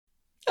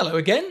Hello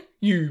again,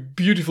 you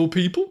beautiful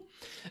people.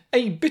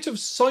 A bit of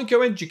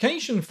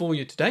psychoeducation for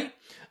you today.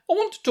 I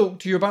want to talk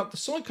to you about the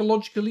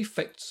psychological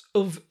effects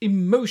of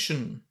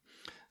emotion.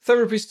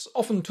 Therapists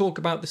often talk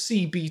about the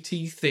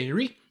CBT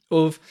theory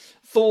of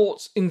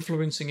thoughts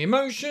influencing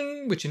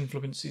emotion, which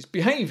influences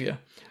behaviour.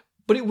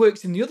 But it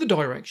works in the other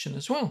direction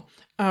as well.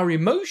 Our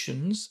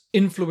emotions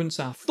influence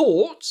our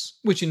thoughts,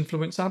 which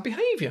influence our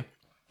behaviour.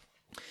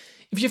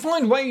 If you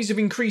find ways of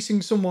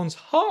increasing someone's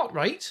heart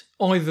rate,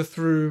 either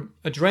through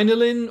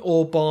adrenaline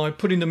or by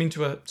putting them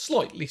into a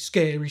slightly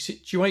scary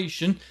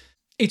situation,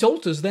 it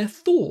alters their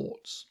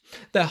thoughts.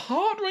 Their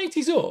heart rate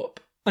is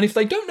up, and if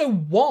they don't know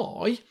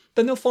why,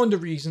 then they'll find a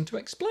reason to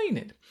explain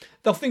it.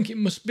 They'll think it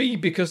must be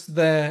because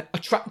they're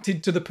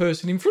attracted to the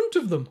person in front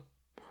of them,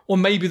 or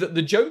maybe that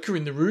the joker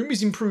in the room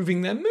is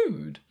improving their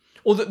mood,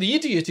 or that the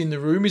idiot in the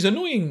room is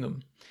annoying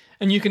them.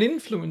 And you can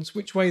influence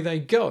which way they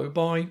go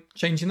by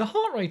changing the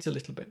heart rate a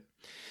little bit.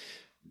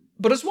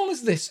 But as well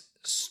as this,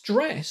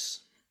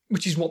 stress,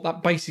 which is what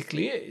that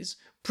basically is,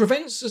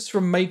 prevents us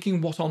from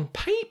making what on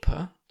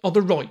paper are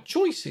the right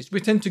choices. We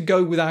tend to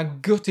go with our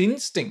gut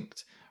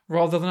instinct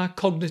rather than our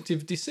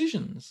cognitive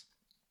decisions.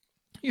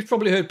 You've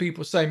probably heard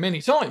people say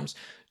many times,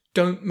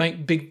 don't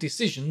make big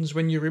decisions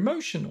when you're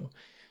emotional.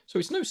 So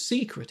it's no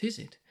secret, is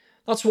it?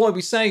 That's why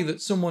we say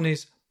that someone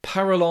is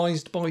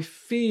paralysed by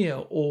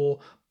fear or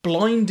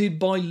blinded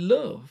by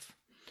love.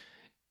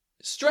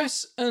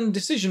 Stress and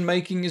decision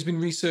making has been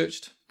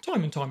researched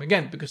time and time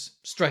again because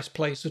stress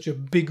plays such a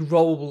big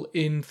role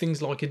in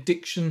things like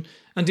addiction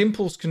and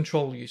impulse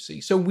control, you see.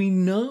 So we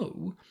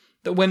know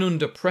that when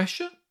under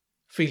pressure,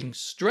 feeling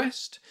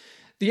stressed,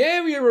 the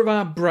area of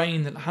our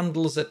brain that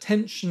handles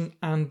attention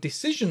and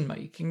decision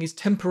making is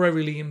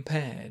temporarily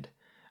impaired.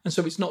 And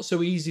so it's not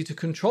so easy to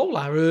control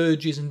our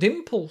urges and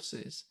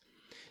impulses.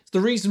 It's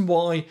the reason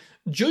why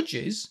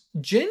judges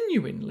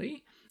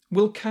genuinely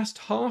will cast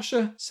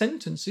harsher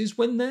sentences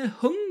when they're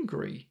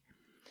hungry.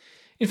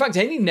 In fact,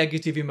 any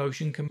negative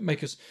emotion can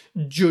make us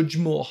judge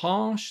more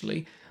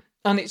harshly,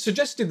 and it's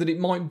suggested that it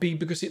might be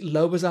because it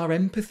lowers our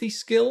empathy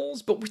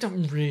skills, but we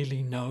don't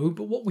really know.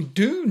 But what we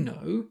do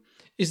know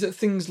is that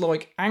things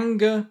like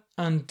anger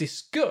and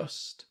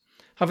disgust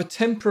have a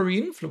temporary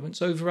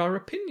influence over our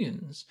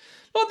opinions.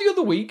 Like the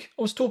other week,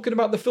 I was talking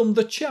about the film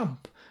The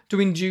Champ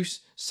to induce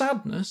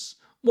sadness.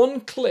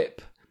 One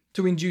clip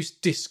to induce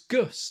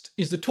disgust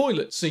is the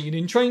toilet scene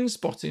in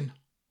Trainspotting.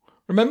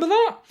 Remember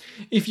that?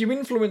 If you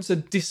influence a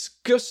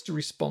disgust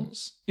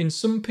response in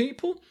some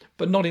people,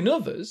 but not in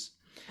others,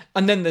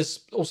 and then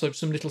there's also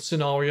some little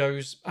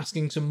scenarios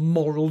asking some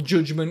moral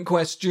judgment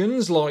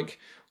questions like,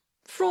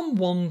 from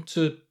 1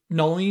 to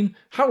 9,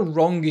 how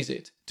wrong is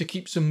it to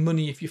keep some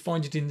money if you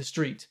find it in the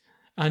street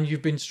and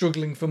you've been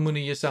struggling for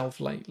money yourself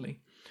lately?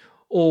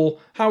 Or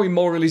how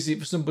immoral is it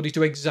for somebody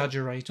to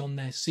exaggerate on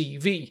their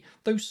CV?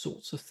 Those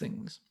sorts of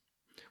things.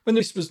 When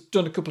this was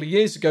done a couple of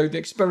years ago, the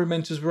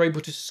experimenters were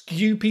able to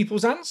skew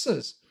people's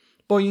answers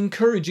by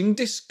encouraging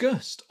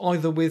disgust,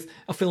 either with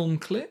a film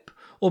clip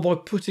or by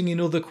putting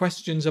in other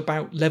questions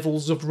about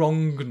levels of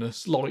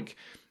wrongness, like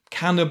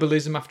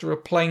cannibalism after a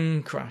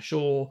plane crash,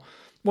 or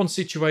one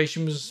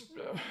situation was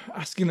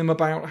asking them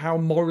about how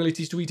moral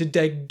it is to eat a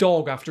dead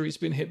dog after it's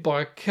been hit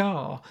by a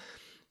car.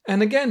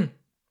 And again,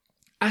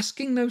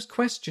 asking those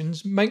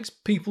questions makes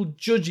people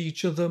judge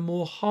each other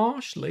more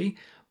harshly,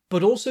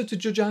 but also to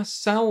judge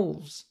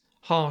ourselves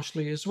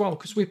harshly as well,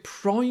 because we're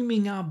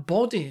priming our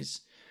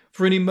bodies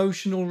for an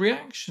emotional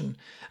reaction.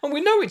 And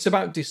we know it's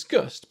about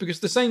disgust,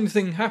 because the same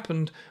thing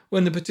happened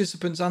when the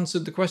participants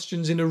answered the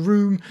questions in a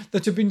room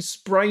that had been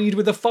sprayed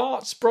with a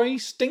fart spray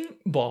stink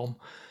bomb.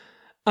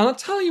 And I'll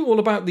tell you all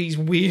about these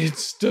weird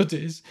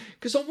studies,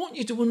 because I want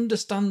you to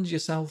understand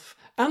yourself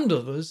and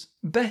others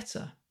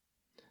better.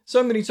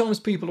 So many times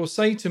people will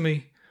say to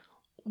me,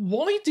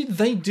 why did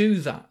they do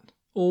that?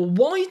 Or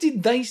why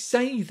did they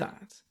say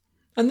that?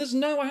 And there's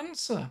no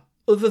answer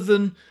other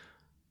than,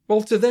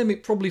 well, to them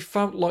it probably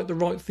felt like the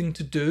right thing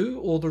to do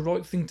or the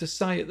right thing to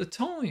say at the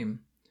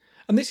time.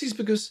 And this is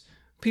because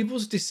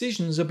people's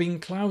decisions are being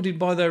clouded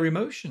by their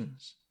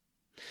emotions.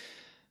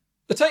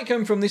 The take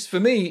home from this for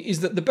me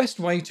is that the best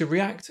way to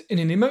react in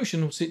an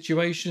emotional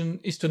situation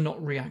is to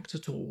not react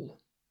at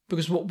all.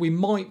 Because what we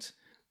might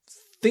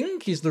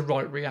think is the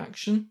right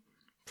reaction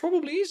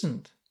probably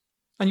isn't.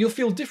 And you'll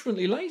feel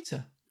differently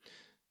later.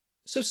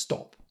 So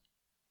stop.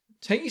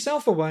 Take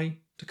yourself away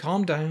to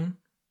calm down,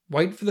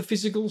 wait for the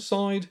physical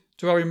side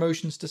to our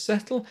emotions to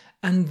settle,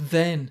 and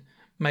then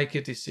make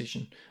a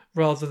decision,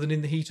 rather than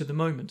in the heat of the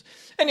moment.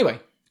 Anyway,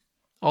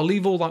 I'll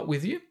leave all that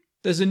with you.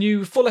 There's a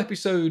new full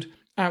episode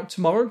out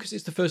tomorrow because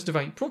it's the 1st of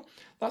April.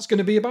 That's going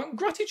to be about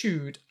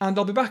gratitude, and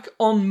I'll be back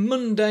on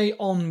Monday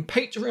on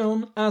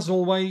Patreon, as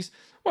always,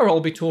 where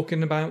I'll be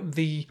talking about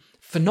the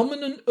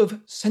phenomenon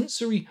of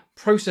sensory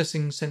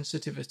processing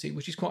sensitivity,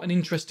 which is quite an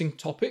interesting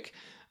topic.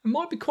 It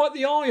might be quite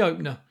the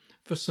eye-opener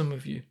for some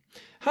of you.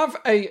 Have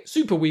a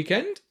super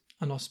weekend,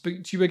 and I'll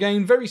speak to you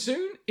again very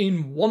soon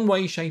in one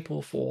way, shape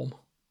or form.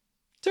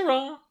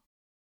 Ta-ra!